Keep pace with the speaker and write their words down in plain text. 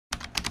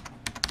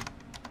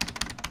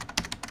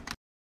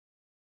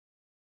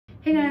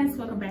Hey guys,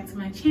 welcome back to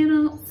my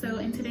channel. So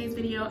in today's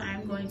video,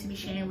 I'm going to be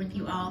sharing with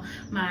you all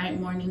my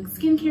morning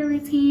skincare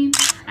routine.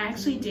 I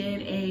actually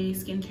did a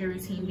skincare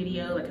routine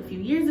video like a few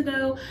years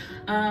ago,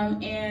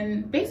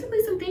 and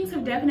basically some things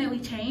have definitely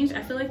changed.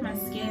 I feel like my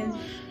skin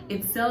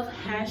itself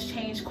has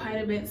changed quite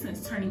a bit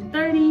since turning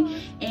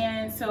 30,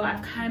 and so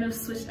I've kind of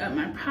switched up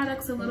my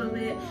products a little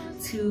bit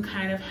to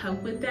kind of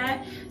help with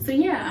that. So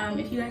yeah,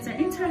 if you guys are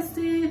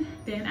interested,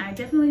 then I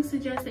definitely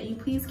suggest that you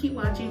please keep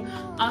watching.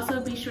 Also,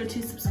 be sure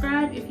to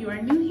subscribe if you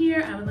are new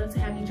here. I would love to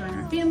have you join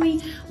our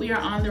family. We are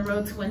on the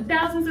road to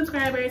 1,000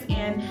 subscribers,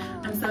 and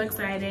I'm so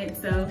excited.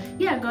 So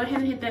yeah, go ahead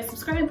and hit that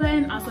subscribe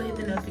button. Also hit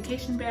the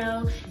notification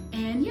bell,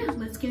 and yeah,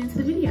 let's get into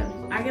the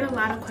video. I get a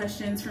lot of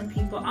questions from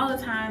people all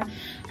the time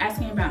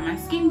asking about my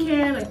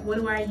skincare, like what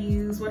do I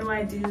use, what do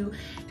I do?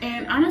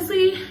 And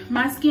honestly,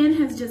 my skin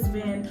has just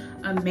been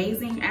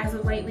amazing as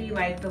of lately.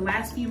 Like the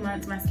last few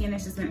months, my skin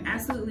has just been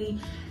absolutely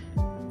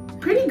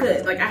pretty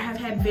good. Like I have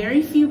had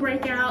very few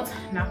breakouts,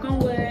 knock on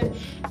wood,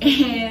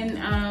 and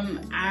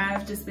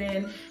I've just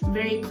been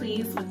very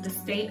pleased with the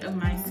state of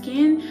my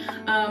skin.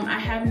 I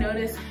have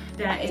noticed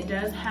that it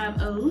does have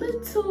a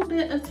little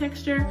bit of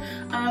texture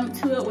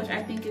to it, which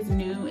I think is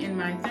new in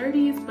my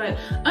 30s, but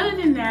other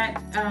than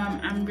that,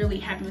 I'm really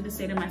happy with the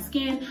state of my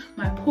skin.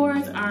 My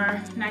pores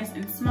are nice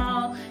and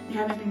small, they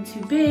haven't been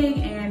too big,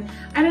 and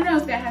I don't know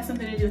if that has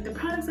something to do with the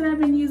products that I've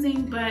been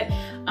using, but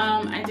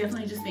I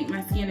definitely just think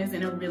my skin is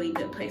in a really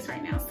good place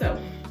right now.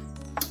 So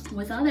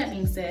with all that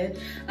being said,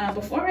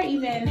 before I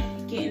even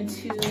get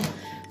into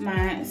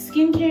my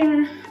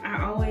skincare,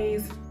 I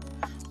always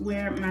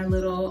wear my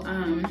little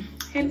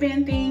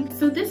headband thing.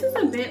 So this is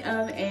a bit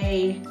of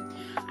a,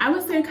 I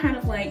would say kind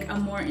of like a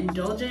more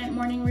indulgent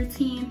morning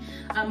routine,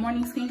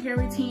 morning skincare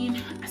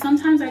routine.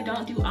 Sometimes I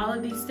don't do all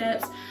of these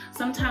steps.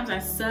 Sometimes I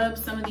sub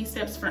some of these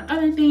steps for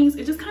other things.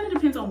 It just kind of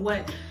depends on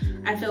what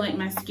I feel like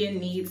my skin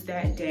needs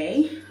that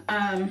day.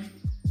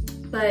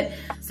 But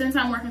since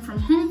I'm working from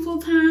home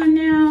full time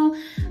now,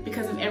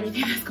 because of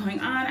everything that's going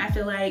on, I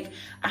feel like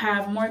I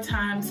have more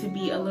time to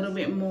be a little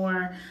bit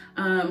more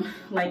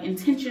like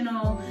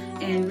intentional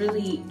and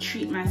really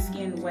treat my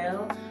skin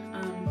well.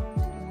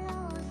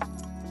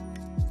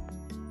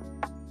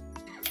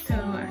 So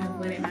I have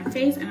wetted my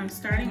face, and I'm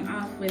starting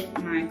off with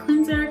my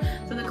cleanser.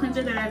 So the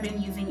cleanser that I've been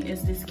using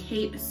is this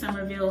Kate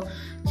Somerville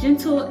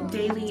Gentle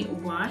Daily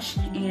Wash,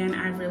 and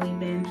I've really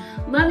been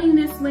loving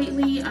this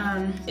lately.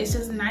 It's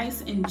just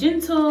nice and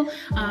gentle.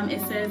 It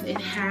says it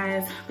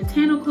has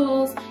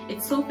botanicals,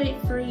 it's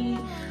sulfate free,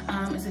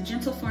 it's a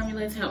gentle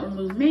formula to help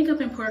remove makeup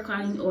and pore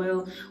clogging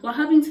oil while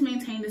helping to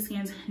maintain the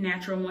skin's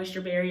natural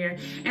moisture barrier.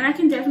 And I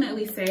can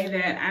definitely say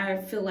that I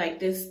feel like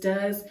this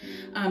does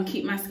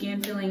keep my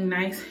skin feeling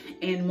nice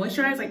and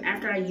moisturized. Like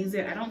after I use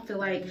it, I don't feel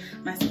like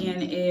my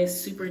skin is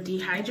super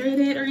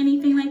dehydrated or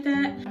anything like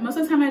that. Most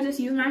of the time I just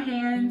use my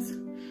hands,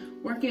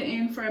 work it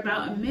in for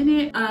about a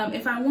minute.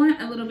 If I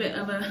want a little bit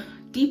of a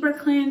deeper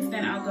cleanse,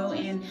 then I'll go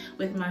in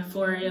with my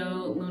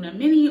Florio Luna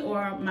Mini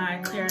or my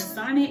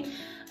Clarisonic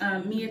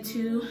Mia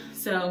 2.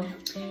 So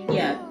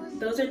yeah,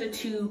 those are the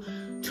two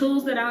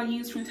tools that I'll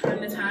use from time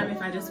to time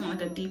if I just want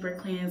like a deeper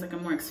cleanse, like a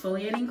more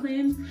exfoliating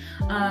cleanse.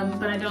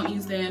 But I don't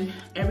use them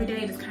every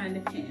day, it just kind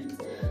of depends.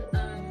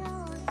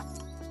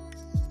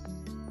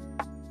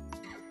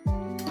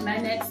 My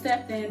next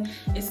step then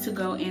is to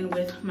go in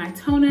with my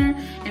toner,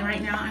 and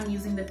right now I'm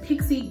using the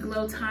Pixi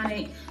Glow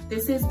Tonic.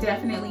 This is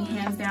definitely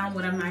hands down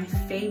one of my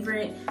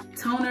favorite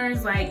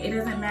toners. Like it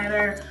doesn't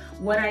matter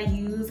what I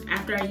use,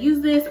 after I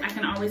use this, I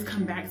can always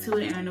come back to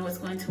it and I know it's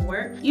going to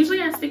work.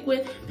 Usually I stick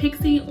with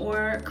Pixi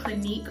or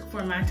Clinique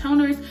for my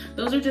toners.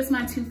 Those are just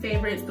my two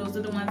favorites. Those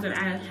are the ones that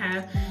I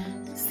have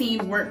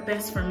seen work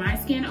best for my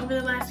skin over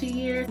the last few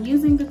years. I'm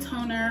using the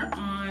toner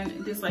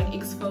on this like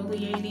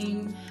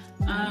exfoliating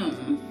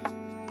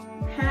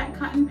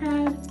cotton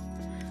pad,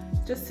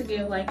 just to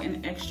give like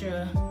an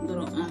extra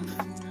little oomph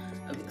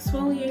of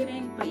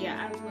exfoliating. But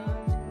yeah, I love.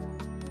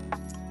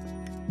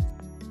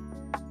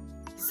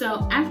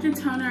 So after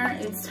toner,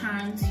 it's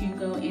time to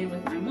go in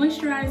with my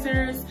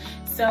moisturizers.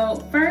 So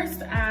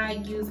first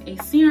I use a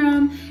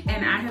serum,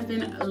 and I have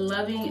been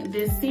loving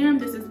this serum.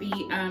 This is the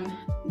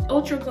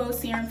Ultra Glow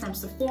Serum from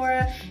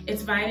Sephora.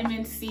 It's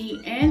vitamin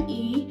C and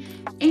E,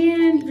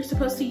 and you're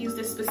supposed to use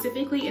this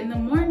specifically in the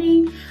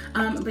morning.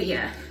 But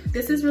yeah,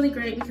 this is really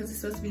great because it's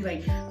supposed to be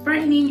like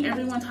brightening.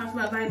 Everyone talks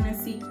about vitamin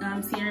C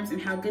serums and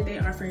how good they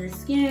are for your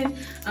skin.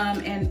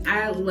 And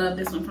I love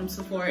this one from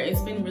Sephora.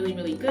 It's been really,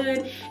 really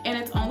good. And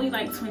it's only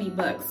like 20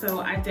 bucks.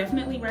 So I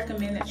definitely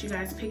recommend that you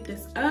guys pick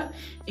this up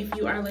if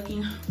you are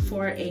looking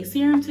for a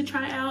serum to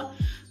try out.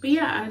 But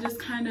yeah, I just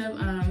kind of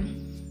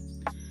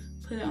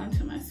put it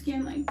onto my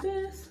skin like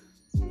this.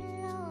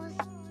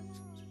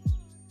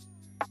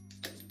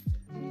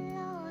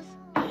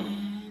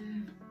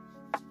 And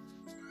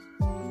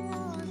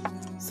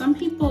some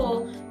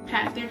people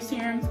pat their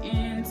serums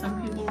in,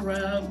 some people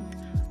rub.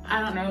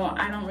 I don't know,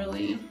 I don't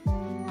really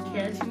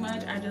care too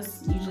much. I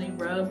just usually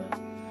rub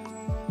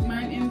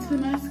mine into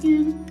my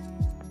skin.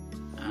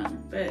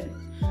 But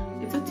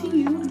it's up to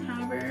you on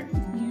however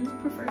you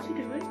prefer to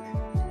do it.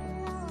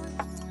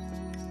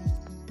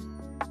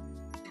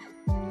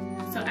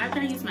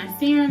 after I use my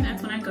serum,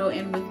 that's when I go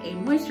in with a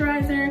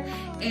moisturizer.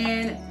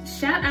 And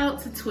shout out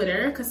to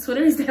Twitter, because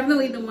Twitter is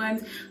definitely the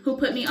ones who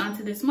put me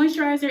onto this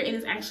moisturizer. It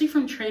is actually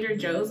from Trader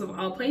Joe's of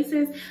all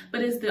places,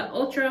 but it's the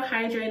Ultra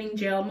Hydrating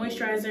Gel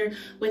Moisturizer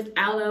with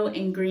aloe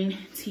and green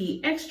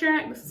tea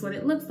extract. This is what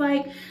it looks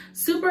like.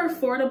 Super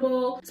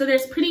affordable. So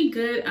there's pretty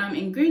good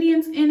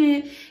ingredients in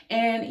it.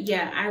 And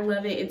yeah, I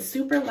love it. It's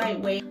super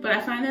lightweight, but I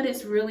find that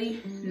it's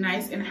really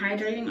nice and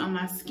hydrating on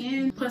my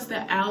skin. Plus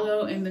the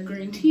aloe and the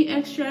green tea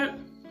extract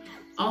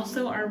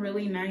also are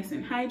really nice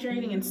and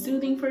hydrating and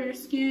soothing for your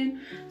skin.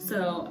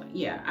 So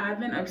yeah, I've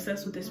been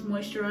obsessed with this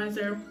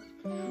moisturizer.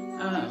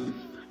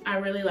 I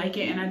really like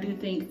it, and I do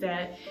think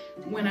that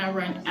when I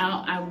run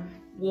out, I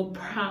will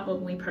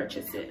probably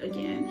purchase it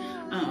again,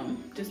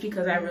 just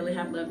because I really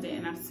have loved it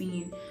and I've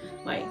seen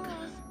like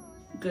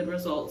good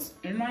results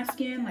in my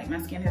skin. Like,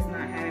 my skin has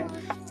not had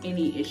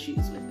any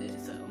issues with it.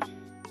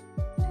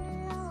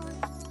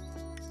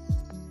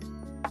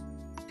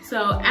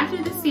 So after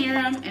the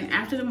serum and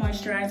after the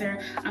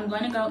moisturizer, I'm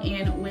going to go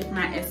in with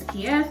my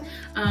SPF.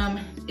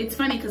 It's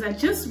funny because I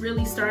just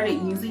really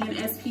started using an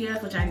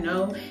SPF, which I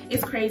know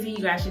is crazy. You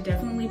guys should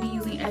definitely be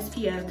using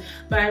SPF,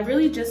 but I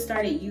really just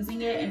started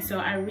using it. And so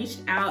I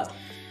reached out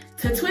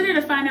to Twitter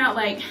to find out,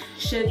 like,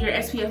 should your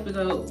SPF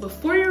go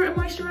before your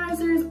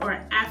moisturizers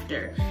or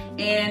after?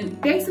 And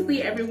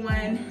basically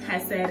everyone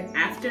has said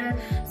after,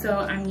 so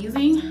I'm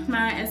using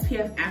my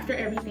SPF after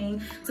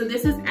everything. So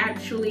this is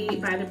actually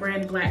by the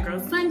brand Black Girl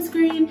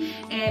Sunscreen,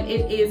 and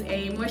it is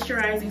a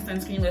moisturizing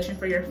sunscreen lotion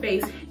for your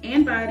face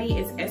and body.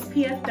 It's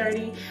SPF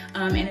 30,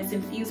 and it's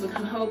infused with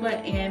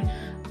jojoba and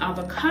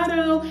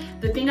avocado.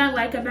 The thing I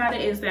like about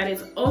it is that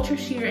it's ultra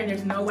sheer and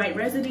there's no white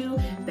residue.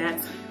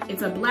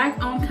 It's a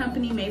Black owned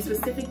company made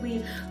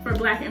specifically for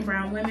Black and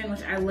brown women,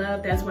 which I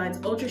love. That's why it's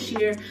ultra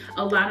sheer.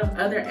 A lot of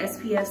other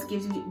SPFs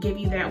give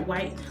you that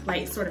white,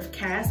 like, sort of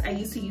cast. I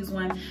used to use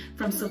one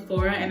from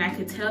Sephora, and I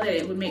could tell that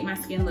it would make my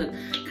skin look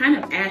kind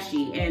of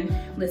ashy. And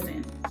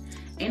listen,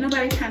 ain't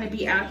nobody trying to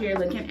be out here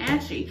looking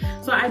ashy.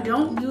 So I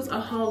don't use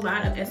a whole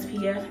lot of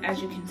SPF,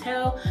 as you can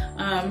tell.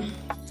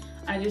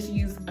 I just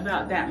use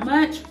about that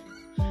much,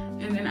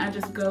 and then I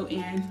just go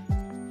in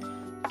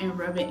and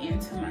rub it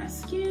into my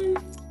skin.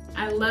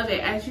 I love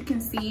it. As you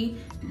can see,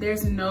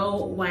 there's no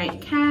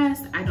white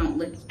cast. I don't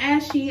look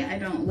ashy. I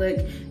don't look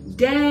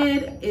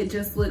dead. It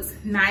just looks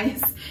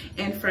nice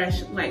and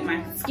fresh like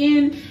my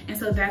skin. And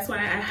so that's why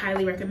I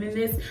highly recommend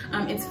this.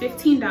 It's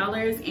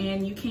 $15,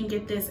 and you can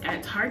get this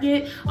at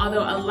Target,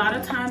 although a lot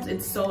of times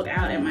it's sold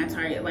out at my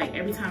Target. Like,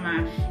 every time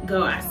I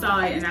go, I saw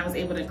it and I was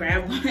able to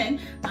grab one.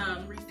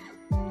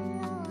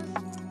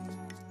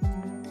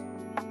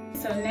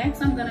 So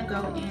next I'm gonna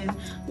go in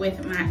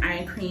with my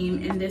eye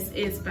cream, and this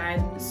is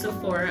by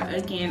Sephora.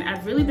 Again,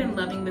 I've really been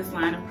loving this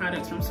line of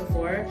products from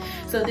Sephora.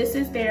 So this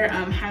is their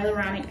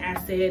hyaluronic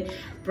acid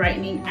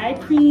brightening eye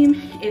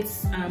cream.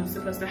 It's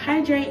supposed to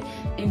hydrate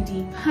and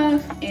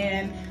depuff,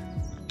 and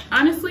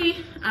honestly,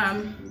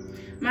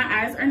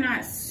 my eyes are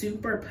not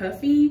super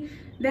puffy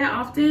that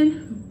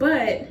often,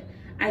 but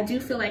I do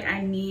feel like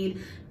I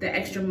need the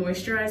extra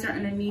moisturizer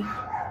underneath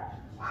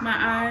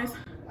my eyes.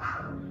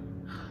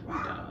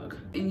 My dog.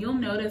 And you'll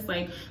notice,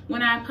 like,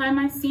 when I apply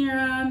my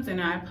serums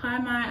and I apply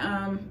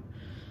my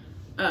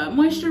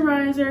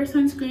moisturizer,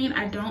 sunscreen,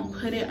 I don't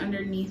put it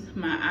underneath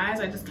my eyes.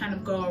 I just kind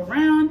of go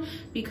around,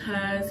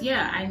 because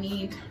yeah, I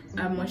need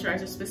a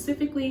moisturizer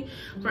specifically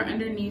for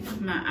underneath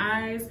my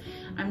eyes.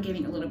 I'm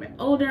getting a little bit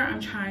older. I'm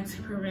trying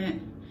to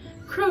prevent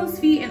crow's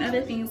feet and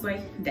other things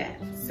like that.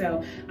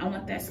 So I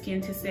want that skin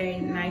to stay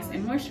nice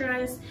and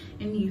moisturized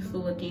and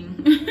youthful looking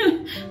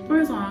for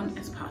as long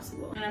as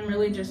possible. And I'm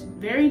really just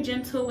very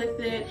gentle with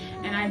it,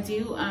 and I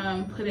do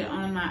put it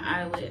on my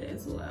eyelid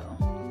as well.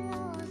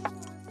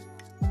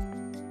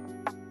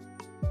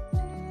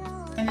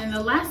 And then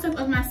the last step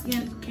of my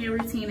skincare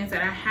routine is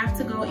that I have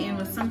to go in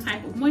with some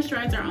type of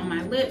moisturizer on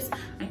my lips.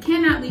 I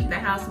cannot leave the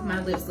house with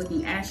my lips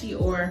looking ashy,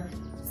 or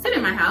sit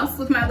in my house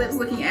with my lips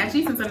looking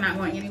ashy, since I'm not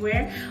going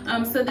anywhere.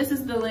 So this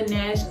is the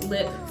Laneige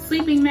Lip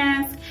Sleeping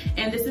Mask,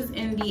 and this is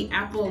in the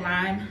apple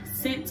lime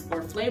scent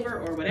or flavor,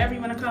 or whatever you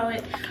want to call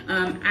it.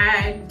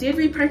 I did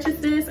repurchase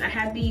this. I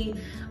had the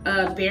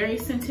berry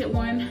scented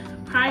one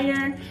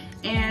prior,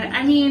 and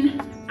I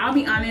mean, I'll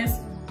be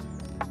honest,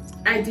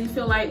 I do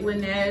feel like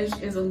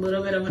Laneige is a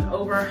little bit of an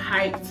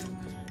overhyped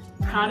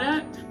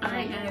product.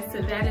 Alright guys,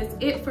 so that is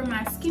it for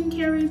my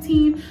skincare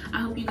routine.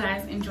 I hope you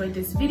guys enjoyed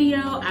this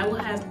video. I will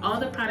have all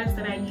the products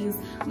that I use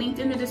linked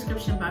in the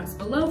description box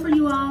below for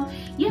you all.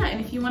 Yeah, and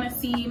if you want to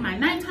see my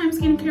nighttime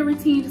skincare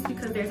routine, just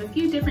because there's a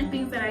few different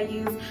things that I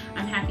use,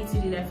 I'm happy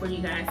to do that for you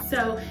guys.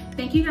 So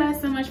thank you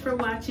guys so much for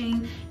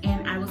watching,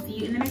 and I will see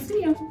you in the next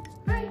video.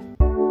 Bye.